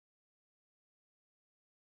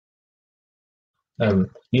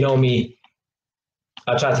You know me,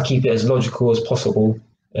 I try to keep it as logical as possible.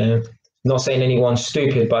 Not saying anyone's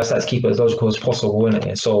stupid, but I try to keep it as logical as possible,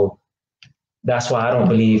 innit? So that's why I don't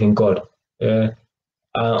believe in God. I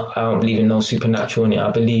don't believe in no supernatural, innit?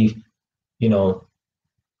 I believe, you know,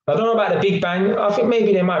 I don't know about the Big Bang. I think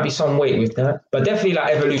maybe there might be some weight with that, but definitely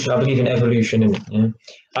like evolution. I believe in evolution, innit? Yeah?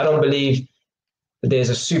 I don't believe there's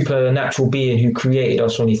a supernatural being who created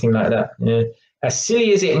us or anything like that. Yeah? As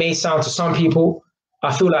silly as it may sound to some people,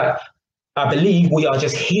 I feel like I believe we are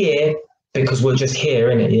just here because we're just here,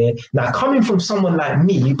 innit? Yeah. Now, coming from someone like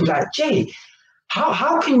me, you'd be like, Jay,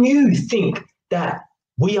 how can you think that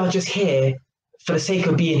we are just here for the sake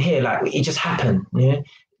of being here? Like it just happened. Yeah.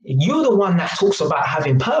 You're the one that talks about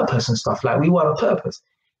having purpose and stuff. Like we will have a purpose.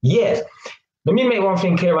 Yes. Let me make one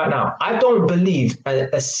thing clear right now. I don't believe,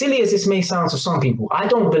 as silly as this may sound to some people, I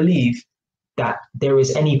don't believe that there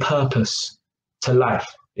is any purpose to life.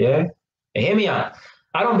 Yeah. Hear me out.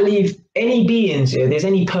 I don't believe any beings, there's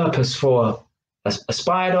any purpose for a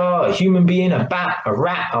spider, a human being, a bat, a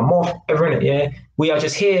rat, a moth, everything. Yeah, we are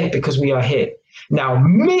just here because we are here. Now,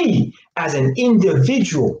 me as an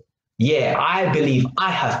individual, yeah, I believe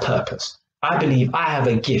I have purpose. I believe I have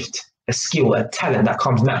a gift, a skill, a talent that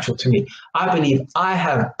comes natural to me. I believe I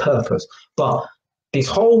have purpose. But this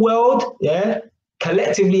whole world, yeah,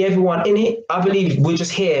 collectively, everyone in it, I believe we're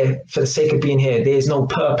just here for the sake of being here. There's no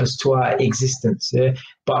purpose to our existence. Yeah?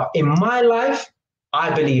 But in my life,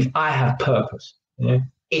 I believe I have purpose, yeah?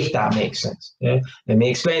 If that makes sense. Yeah? Let me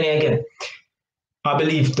explain it again. I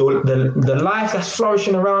believe the life that's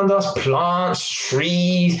flourishing around us, plants,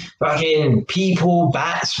 trees, fucking people,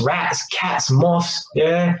 bats, rats, cats, moths,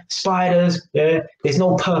 yeah, spiders, yeah, there's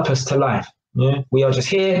no purpose to life. Yeah? We are just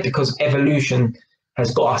here because evolution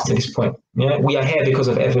has got us to this point. Yeah, we are here because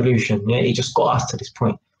of evolution. Yeah, it just got us to this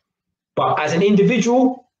point. But as an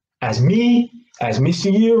individual, as me, as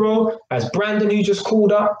Mr. Euro, as Brandon who just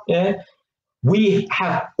called up, yeah, we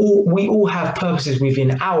all have purposes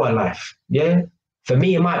within our life. Yeah, for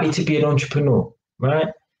me, it might be to be an entrepreneur, right?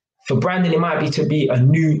 For Brandon, it might be to be a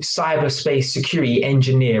new cyberspace security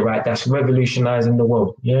engineer, right? That's revolutionizing the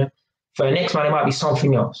world. Yeah. For the next man, it might be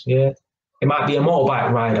something else. Yeah, it might be a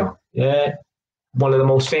motorbike rider. Yeah. One of the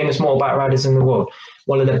most famous motorbike riders in the world,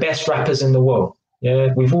 one of the best rappers in the world. Yeah,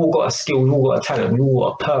 we've all got a skill, we've all got a talent, we've all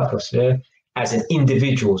got a purpose. Yeah, as an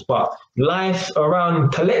individuals, but life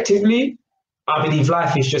around collectively, I believe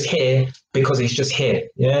life is just here because it's just here.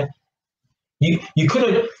 Yeah, you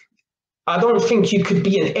couldn't. I don't think you could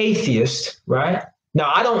be an atheist, right?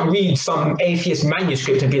 Now, I don't read some atheist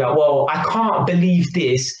manuscript and be like, well, I can't believe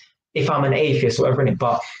this if I'm an atheist or whatever,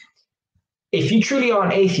 but if you truly are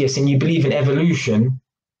an atheist and you believe in evolution,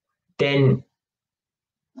 then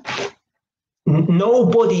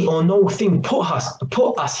nobody or no thing put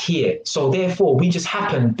us here. So therefore, we just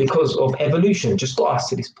happened because of evolution, just got us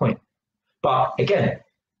to this point. But again,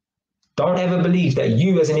 don't ever believe that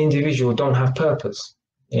you as an individual don't have purpose.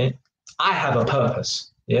 Yeah, I have a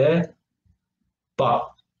purpose. Yeah,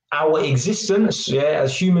 but our existence, yeah,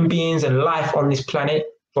 as human beings and life on this planet,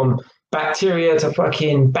 from bacteria to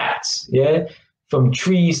fucking bats, yeah, from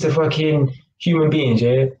trees to fucking human beings,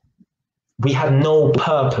 yeah, we have no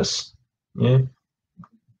purpose. Yeah,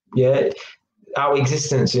 yeah, our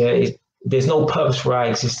existence, yeah, there's no purpose for our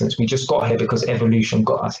existence. We just got here because evolution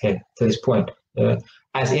got us here to this point. Yeah?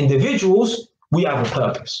 As individuals, we have a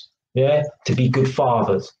purpose. Yeah, to be good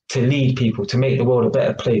fathers, to lead people, to make the world a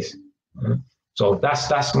better place. Yeah? So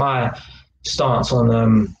that's my stance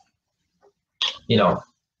on you know,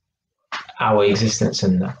 our existence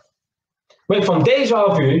and that. Went from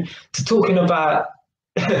deja vu to talking about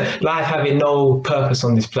life having no purpose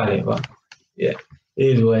on this planet, but yeah,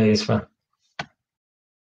 either way, it's fun.